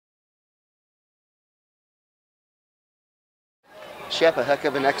Shep, a heck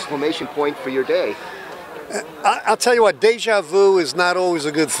of an exclamation point for your day. I'll tell you what, deja vu is not always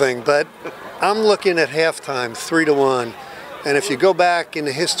a good thing, but I'm looking at halftime, 3-1. And if you go back in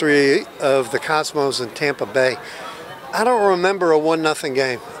the history of the Cosmos and Tampa Bay, I don't remember a 1-0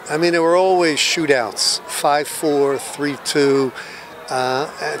 game. I mean, there were always shootouts, 5-4, 3-2.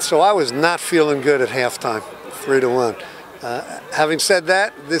 And so I was not feeling good at halftime, 3-1. Having said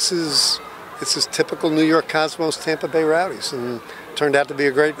that, this is typical New York Cosmos, Tampa Bay Rowdies, and turned out to be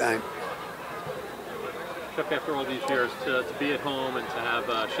a great night. Shep, after all these years, to be at home and to have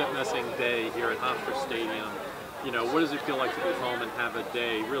a Shep Messing Day here at Hofstra Stadium, you know, what does it feel like to be home and have a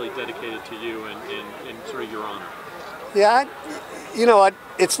day really dedicated to you and in sort of your honor? Yeah,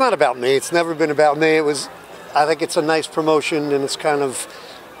 it's not about me. It's never been about me. I think it's a nice promotion, and it's kind of,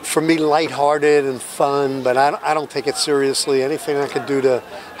 for me, lighthearted and fun, but I don't take it seriously. Anything I could do to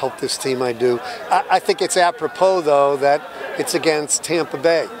help this team, I do. I think it's apropos, though, that it's against Tampa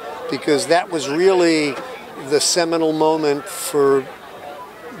Bay, because that was really the seminal moment for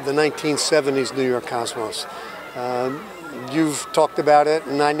the 1970s New York Cosmos. You've talked about it,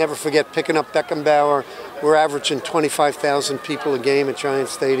 and I never forget picking up Beckenbauer. We're averaging 25,000 people a game at Giant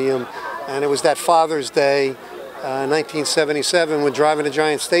Stadium, and it was that Father's Day, 1977, we're driving to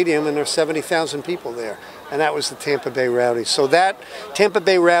Giant Stadium, and there's 70,000 people there, and that was the Tampa Bay Rowdies. So that Tampa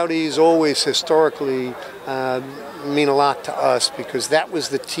Bay Rowdies always historically mean a lot to us, because that was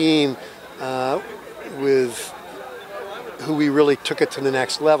the team with who we really took it to the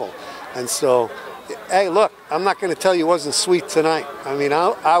next level. And so, hey, look, I'm not going to tell you it wasn't sweet tonight. I mean,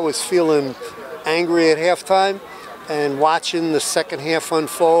 I was feeling angry at halftime, and watching the second half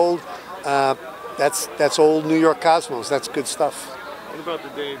unfold, that's old New York Cosmos. That's good stuff. What about the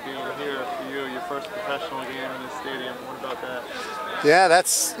day being here for you, your first professional game in this stadium? What about that? Yeah,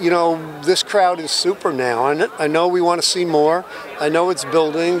 that's, this crowd is super now. I know we want to see more. I know it's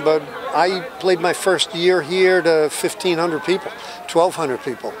building, but I played my first year here to 1,500 people, 1,200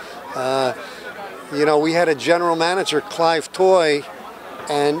 people. We had a general manager, Clive Toy,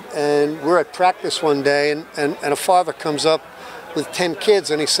 and we're at practice one day, and a father comes up with 10 kids,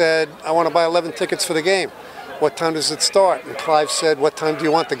 and he said, I want to buy 11 tickets for the game. What time does it start? And Clive said, what time do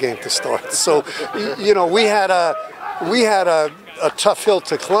you want the game to start? So, we had a tough hill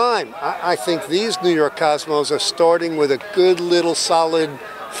to climb. I think these New York Cosmos are starting with a good little solid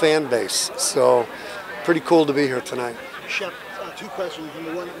fan base. So, pretty cool to be here tonight. Shep, two questions.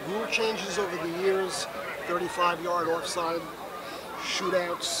 Number one, rule changes over the years, 35-yard offside,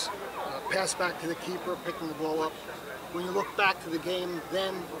 shootouts, pass back to the keeper, picking the ball up. When you look back to the game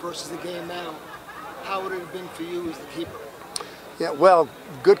then versus the game now, how would it have been for you as the keeper? Yeah, well,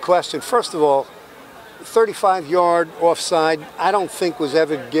 good question. First of all, 35-yard offside, I don't think was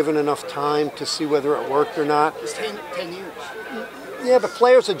ever given enough time to see whether it worked or not. It's 10 years. Yeah, but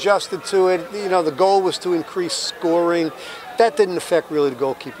players adjusted to it. The goal was to increase scoring. That didn't affect really the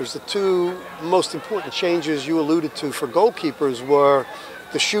goalkeepers. The two most important changes you alluded to for goalkeepers were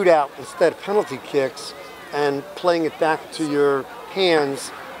the shootout instead of penalty kicks, and playing it back to your hands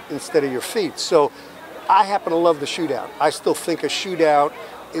instead of your feet. So I happen to love the shootout. I still think a shootout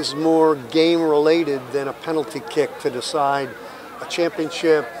is more game-related than a penalty kick to decide a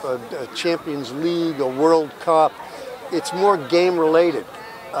championship, a Champions League, a World Cup. It's more game-related,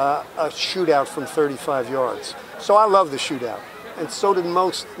 a shootout from 35 yards. So I love the shootout, and so did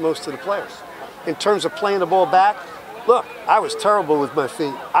most of the players. In terms of playing the ball back, look, I was terrible with my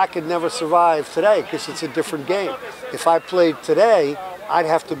feet. I could never survive today because it's a different game. If I played today, I'd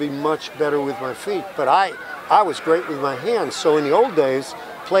have to be much better with my feet. But I was great with my hands. So in the old days,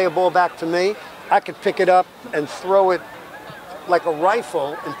 play a ball back to me, I could pick it up and throw it like a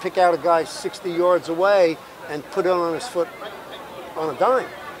rifle and pick out a guy 60 yards away and put it on his foot on a dime.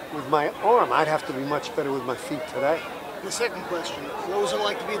 With my arm, I'd have to be much better with my feet today. The second question, what was it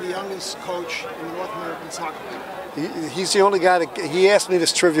like to be the youngest coach in the North American Soccer League? He's the only guy he asks me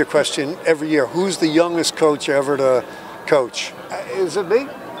this trivia question every year. Who's the youngest coach ever to coach? Is it me?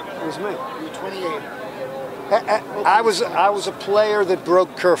 It was me. You're 28. I was a player that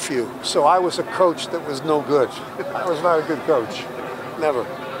broke curfew, so I was a coach that was no good. I was not a good coach. Never.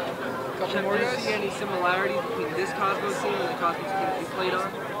 Shep, do you see any similarities between this Cosmos team and the Cosmos team you played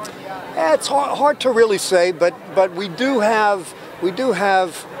on? It's hard to really say, but we do have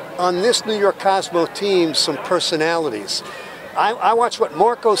on this New York Cosmos team some personalities. I watched what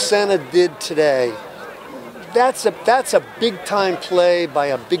Marco Senna did today. That's a big time play by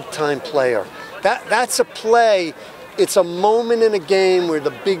a big time player. That's a play. It's a moment in a game where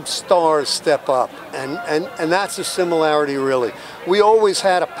the big stars step up, and that's a similarity really. We always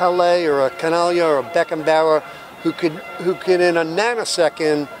had a Pelé or a Canaglia or a Beckenbauer who can in a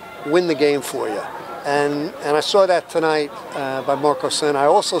nanosecond win the game for you. And I saw that tonight by Marco Sen. I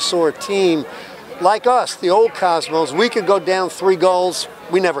also saw a team like us, the old Cosmos. We could go down 3 goals.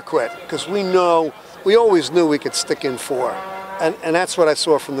 We never quit because we always knew we could stick in 4. And that's what I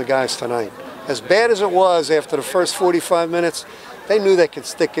saw from the guys tonight. As bad as it was after the first 45 minutes, they knew they could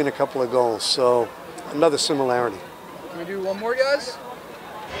stick in a couple of goals. So another similarity. Can we do one more, guys?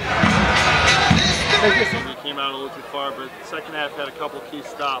 You came out a little too far, but the second half had a couple key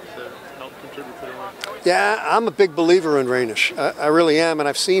stops that helped contribute to the win. Yeah, I'm a big believer in Rainish. I really am, and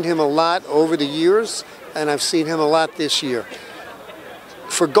I've seen him a lot over the years, and I've seen him a lot this year.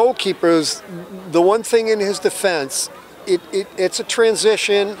 For goalkeepers, the one thing in his defense, it's a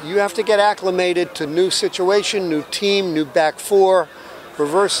transition. You have to get acclimated to new situation, new team, new back 4.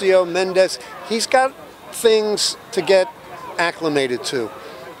 Reversio, Mendez, he's got things to get acclimated to.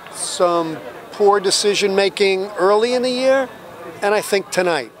 Some poor decision making early in the year, and I think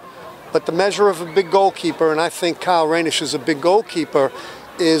tonight. But the measure of a big goalkeeper, and I think Kyle Rainish is a big goalkeeper,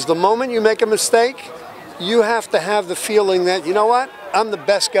 is the moment you make a mistake, you have to have the feeling that, you know what, I'm the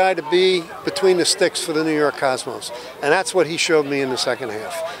best guy to be between the sticks for the New York Cosmos. And that's what he showed me in the second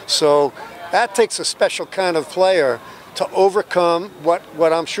half. So that takes a special kind of player to overcome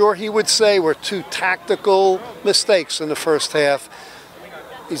what I'm sure he would say were 2 tactical mistakes in the first half.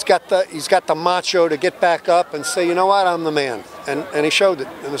 He's got the macho to get back up and say, you know what, I'm the man. And he showed it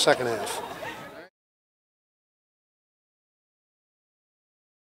in the second half.